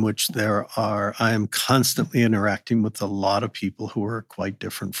world in which I am constantly interacting with a lot of people who are quite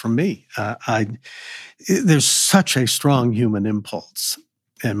different from me. There's such a strong human impulse.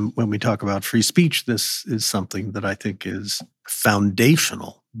 And when we talk about free speech, this is something that I think is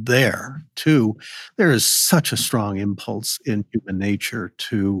foundational there too. There is such a strong impulse in human nature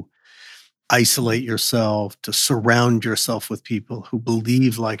to isolate yourself, to surround yourself with people who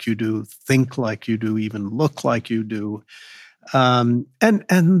believe like you do, think like you do, even look like you do. And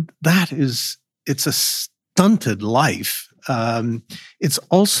that it's a stunted life. It's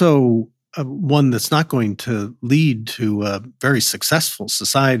also one that's not going to lead to a very successful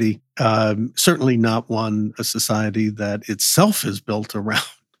society, certainly not a society that itself is built around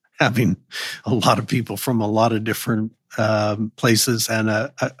having a lot of people from a lot of different places and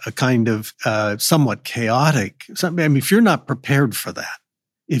a kind of somewhat chaotic. I mean, if you're not prepared for that,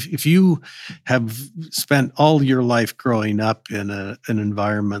 if you have spent all your life growing up in an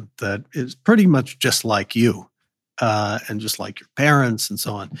environment that is pretty much just like you and just like your parents and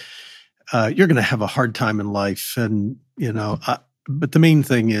so on, you're going to have a hard time in life. And, but the main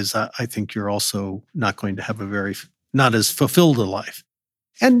thing is I think you're also not going to have not as fulfilled a life.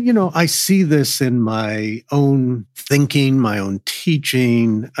 And, I see this in my own thinking, my own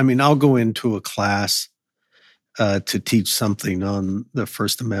teaching. I mean, I'll go into a class to teach something on the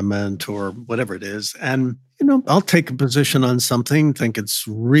First Amendment or whatever it is. And, I'll take a position on something, think it's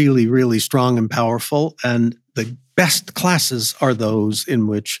really, really strong and powerful. And the best classes are those in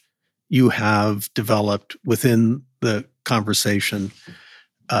which you have developed within the conversation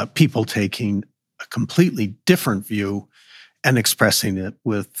people taking a completely different view and expressing it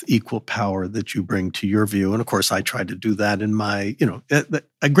with equal power that you bring to your view. And of course, I try to do that in my,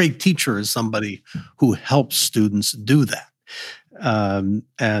 a great teacher is somebody who helps students do that.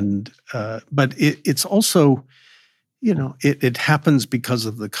 But it's also, it happens because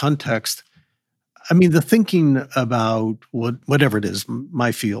of the context. I mean, the thinking about whatever it is,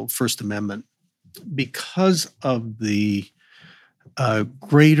 my field, First Amendment, because of the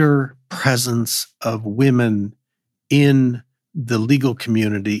greater presence of women in the legal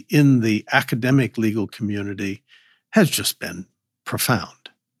community, in the academic legal community, has just been profound.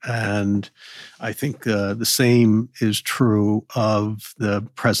 And I think the same is true of the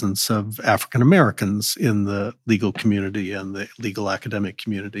presence of African Americans in the legal community and the legal academic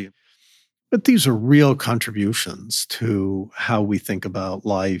community. But these are real contributions to how we think about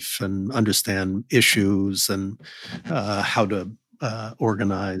life and understand issues and how to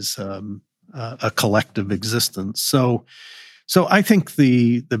organize a collective existence. So I think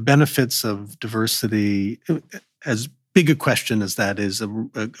the benefits of diversity, as big a question as that is,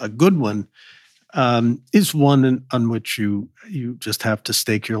 a good one, is one on which you just have to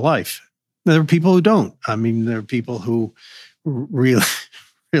stake your life. There are people who don't. I mean, there are people who really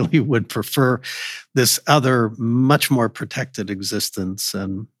would prefer this other, much more protected existence.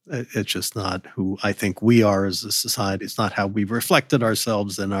 And it's just not who I think we are as a society. It's not how we've reflected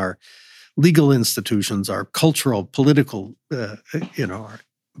ourselves in our legal institutions, our cultural, political, our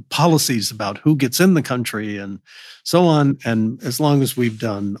policies about who gets in the country and so on. And as long as we've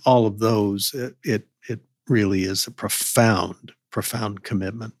done all of those, it really is a profound profound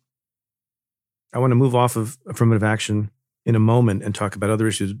commitment. I want to move off of affirmative action in a moment and talk about other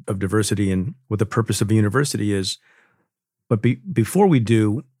issues of diversity and what the purpose of a university is. But before we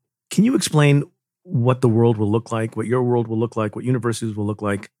do, can you explain what the world will look like, what your world will look like, what universities will look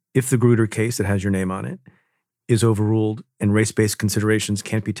like if the Grutter case that has your name on it is overruled and race-based considerations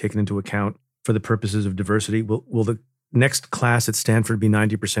can't be taken into account for the purposes of diversity? Will the next class at Stanford be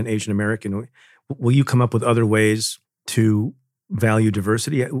 90% Asian American? Will you come up with other ways to value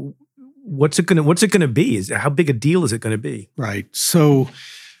diversity? What's it going to be? How big a deal is it going to be? Right. So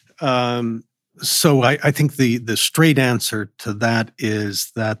I think the straight answer to that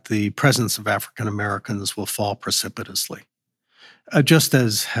is that the presence of African Americans will fall precipitously, just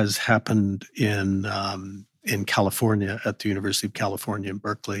as has happened in California at the University of California in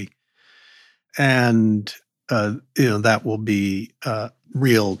Berkeley, and that will be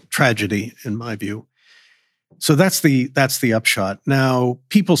real tragedy in my view. So that's the upshot. Now,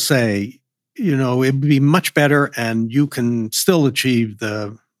 people say, it would be much better, and you can still achieve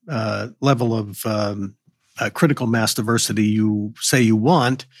the level of critical mass diversity you say you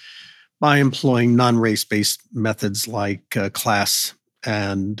want by employing non-race-based methods like class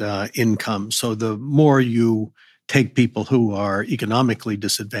and income. So the more you take people who are economically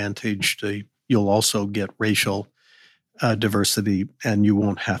disadvantaged, you'll also get racial diversity, and you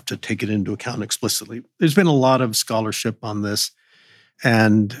won't have to take it into account explicitly. There's been a lot of scholarship on this,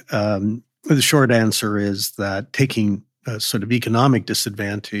 and the short answer is that taking sort of economic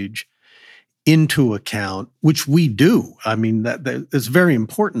disadvantage into account, which we do. I mean, that it's very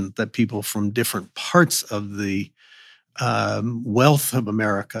important that people from different parts of the wealth of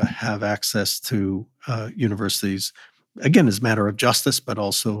America have access to universities. Again, as a matter of justice, but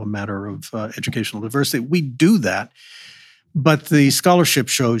also a matter of educational diversity. We do that, but the scholarship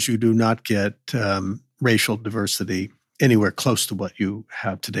shows you do not get racial diversity anywhere close to what you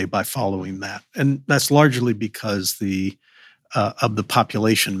have today by following that. And that's largely because of the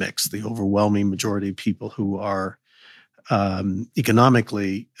population mix. The overwhelming majority of people who are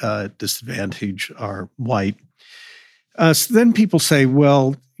economically disadvantaged are white. So then people say,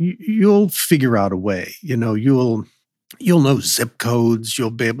 well, you'll figure out a way. You'll know zip codes.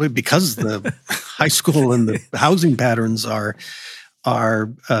 You'll be able, because the high school and the housing patterns are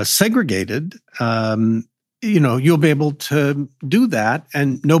segregated. You'll be able to do that,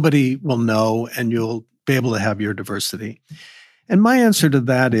 and nobody will know, and you'll be able to have your diversity. And my answer to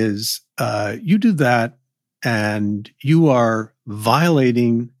that is, you do that, and you are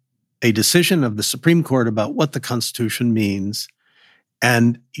violating a decision of the Supreme Court about what the Constitution means,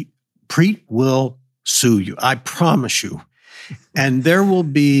 and Preet will sue you. I promise you. And there will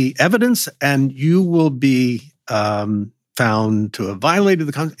be evidence, and you will be found to have violated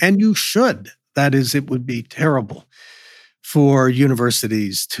the Constitution, and you should. That is, it would be terrible for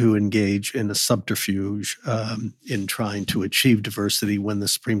universities to engage in a subterfuge in trying to achieve diversity when the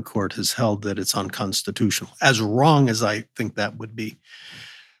Supreme Court has held that it's unconstitutional, as wrong as I think that would be.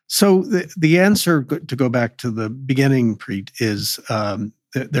 So the answer, to go back to the beginning, Preet, is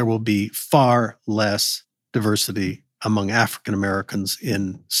there will be far less diversity among African Americans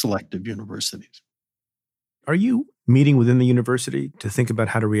in selective universities. Are you meeting within the university to think about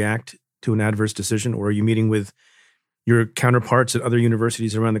how to react to an adverse decision, or are you meeting with your counterparts at other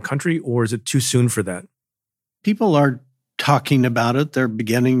universities around the country, or is it too soon for that? People are talking about it. They're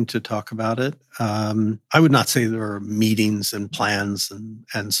beginning to talk about it. I would not say there are meetings and plans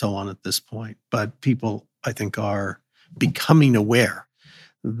and so on at this point, but people, I think, are becoming aware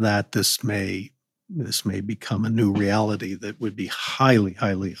that this may become a new reality that would be highly,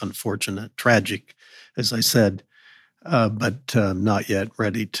 highly unfortunate, tragic, as I said, but not yet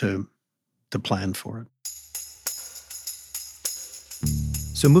ready to plan for it.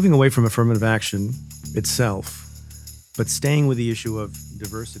 So moving away from affirmative action itself, but staying with the issue of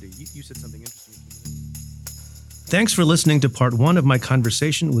diversity, you said something interesting. Thanks for listening to part 1 of my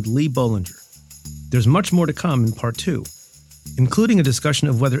conversation with Lee Bollinger. There's much more to come in part 2, including a discussion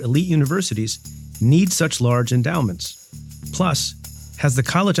of whether elite universities need such large endowments. Plus, has the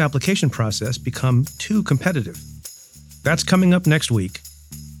college application process become too competitive? That's coming up next week.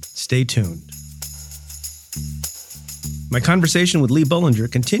 Stay tuned. My conversation with Lee Bollinger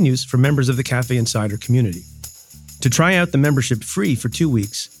continues for members of the Cafe Insider community. To try out the membership free for 2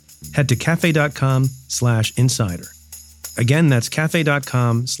 weeks, head to cafe.com/insider. Again, that's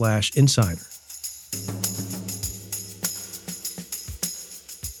cafe.com/insider.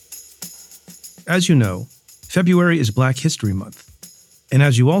 As you know, February is Black History Month. And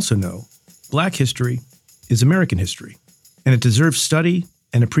as you also know, Black history is American history, and it deserves study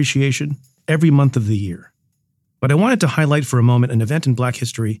and appreciation every month of the year. But I wanted to highlight for a moment an event in Black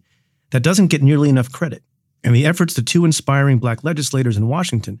history that doesn't get nearly enough credit, and the efforts the two inspiring Black legislators in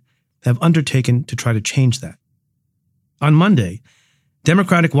Washington have undertaken to try to change that. On Monday,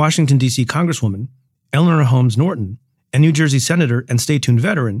 Democratic Washington, D.C. Congresswoman Eleanor Holmes Norton and New Jersey Senator and Stay Tuned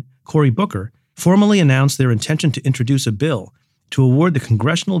veteran Cory Booker formally announced their intention to introduce a bill to award the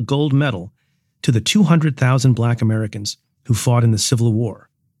Congressional Gold Medal to the 200,000 Black Americans who fought in the Civil War.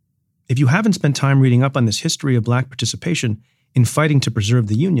 If you haven't spent time reading up on this history of Black participation in fighting to preserve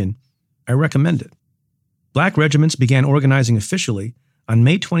the Union, I recommend it. Black regiments began organizing officially on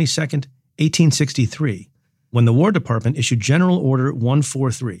May 22, 1863, when the War Department issued General Order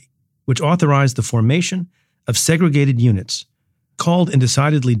 143, which authorized the formation of segregated units, called in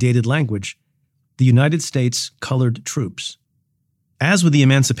decidedly dated language, the United States Colored Troops. As with the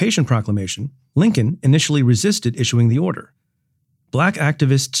Emancipation Proclamation, Lincoln initially resisted issuing the order. Black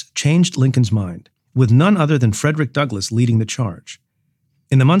activists changed Lincoln's mind, with none other than Frederick Douglass leading the charge.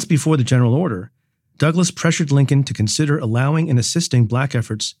 In the months before the General Order, Douglass pressured Lincoln to consider allowing and assisting Black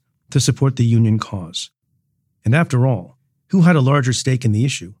efforts to support the Union cause. And after all, who had a larger stake in the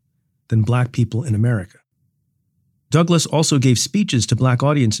issue than Black people in America? Douglass also gave speeches to Black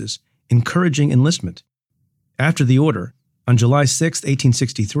audiences encouraging enlistment. After the order, on July 6,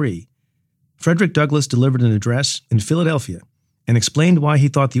 1863, Frederick Douglass delivered an address in Philadelphia and explained why he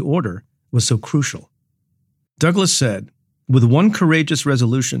thought the order was so crucial. Douglass said, "With one courageous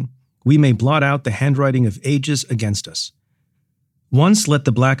resolution, we may blot out the handwriting of ages against us. Once let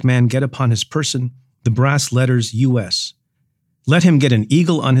the Black man get upon his person the brass letters U.S. Let him get an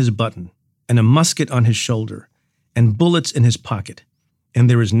eagle on his button and a musket on his shoulder and bullets in his pocket, and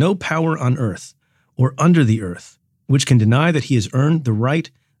there is no power on earth or under the earth which can deny that he has earned the right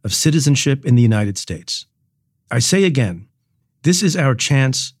of citizenship in the United States. I say again, this is our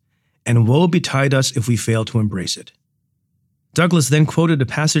chance, and woe betide us if we fail to embrace it." Douglass then quoted a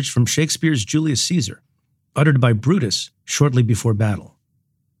passage from Shakespeare's Julius Caesar, uttered by Brutus shortly before battle.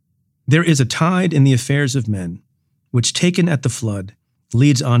 "There is a tide in the affairs of men, which taken at the flood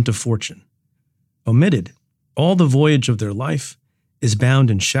leads on to fortune. Omitted, all the voyage of their life is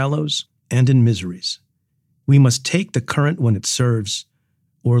bound in shallows and in miseries. We must take the current when it serves,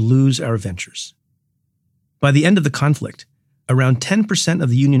 or lose our ventures." By the end of the conflict, around 10% of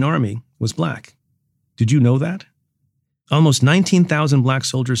the Union Army was Black. Did you know that? Almost 19,000 Black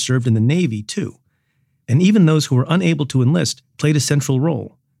soldiers served in the Navy, too, and even those who were unable to enlist played a central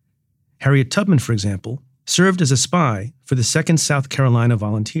role. Harriet Tubman, for example, served as a spy for the 2nd South Carolina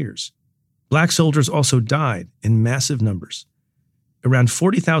Volunteers. Black soldiers also died in massive numbers. Around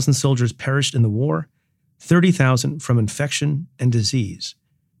 40,000 soldiers perished in the war, 30,000 from infection and disease.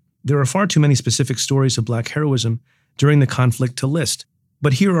 There are far too many specific stories of Black heroism during the conflict to list,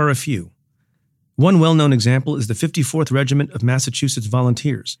 but here are a few. One well-known example is the 54th Regiment of Massachusetts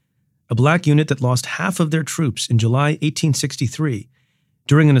Volunteers, a Black unit that lost half of their troops in July 1863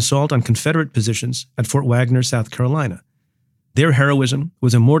 during an assault on Confederate positions at Fort Wagner, South Carolina. Their heroism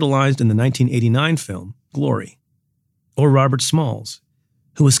was immortalized in the 1989 film Glory. Or Robert Smalls,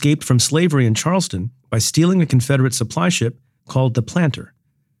 who escaped from slavery in Charleston by stealing a Confederate supply ship called the Planter.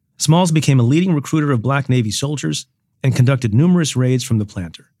 Smalls became a leading recruiter of Black Navy soldiers and conducted numerous raids from the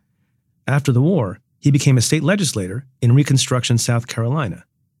Planter. After the war, he became a state legislator in Reconstruction, South Carolina.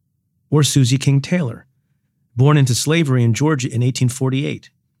 Or Susie King Taylor, born into slavery in Georgia in 1848.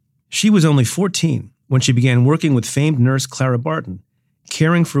 She was only 14 when she began working with famed nurse Clara Barton,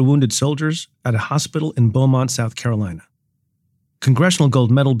 caring for wounded soldiers at a hospital in Beaumont, South Carolina. Congressional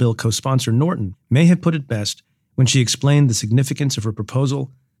Gold Medal Bill co-sponsor Norton may have put it best when she explained the significance of her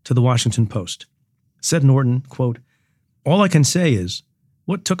proposal to the Washington Post. Said Norton, quote, "All I can say is,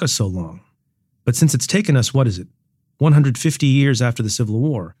 what took us so long? But since it's taken us, 150 years after the Civil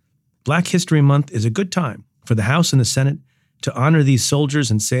War, Black History Month is a good time for the House and the Senate to honor these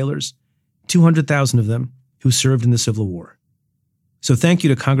soldiers and sailors, 200,000 of them, who served in the Civil War. So thank you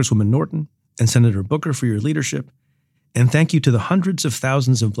to Congresswoman Norton and Senator Booker for your leadership, and thank you to the hundreds of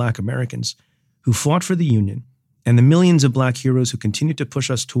thousands of Black Americans who fought for the Union and the millions of Black heroes who continue to push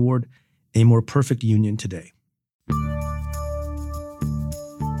us toward a more perfect Union today."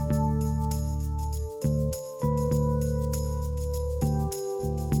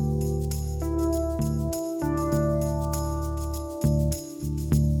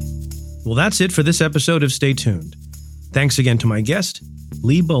 Well, that's it for this episode of Stay Tuned. Thanks again to my guest,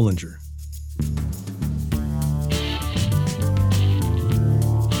 Lee Bollinger.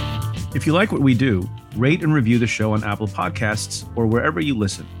 If you like what we do, rate and review the show on Apple Podcasts or wherever you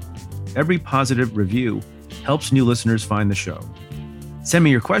listen. Every positive review helps new listeners find the show. Send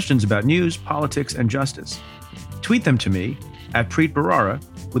me your questions about news, politics, and justice. Tweet them to me at Preet Bharara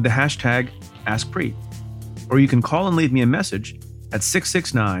with the hashtag AskPreet. Or you can call and leave me a message at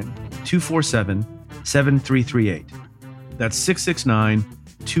 669-247-7338. That's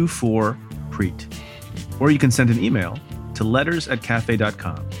 669-24-PREET. Or you can send an email to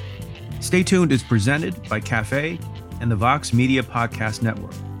letters@cafe.com. Stay Tuned is presented by Cafe and the Vox Media Podcast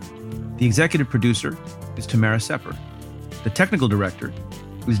Network. The executive producer is Tamara Sepper. The technical director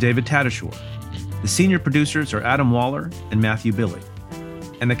is David Tadashore. The senior producers are Adam Waller and Matthew Billy.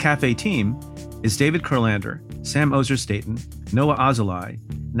 And the Cafe team is David Kurlander, Sam Ozer-Staten, Noah Azulai,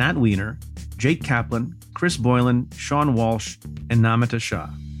 Nat Wiener, Jake Kaplan, Chris Boylan, Sean Walsh, and Namita Shah.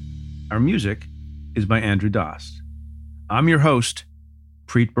 Our music is by Andrew Dost. I'm your host,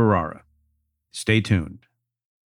 Preet Bharara. Stay tuned.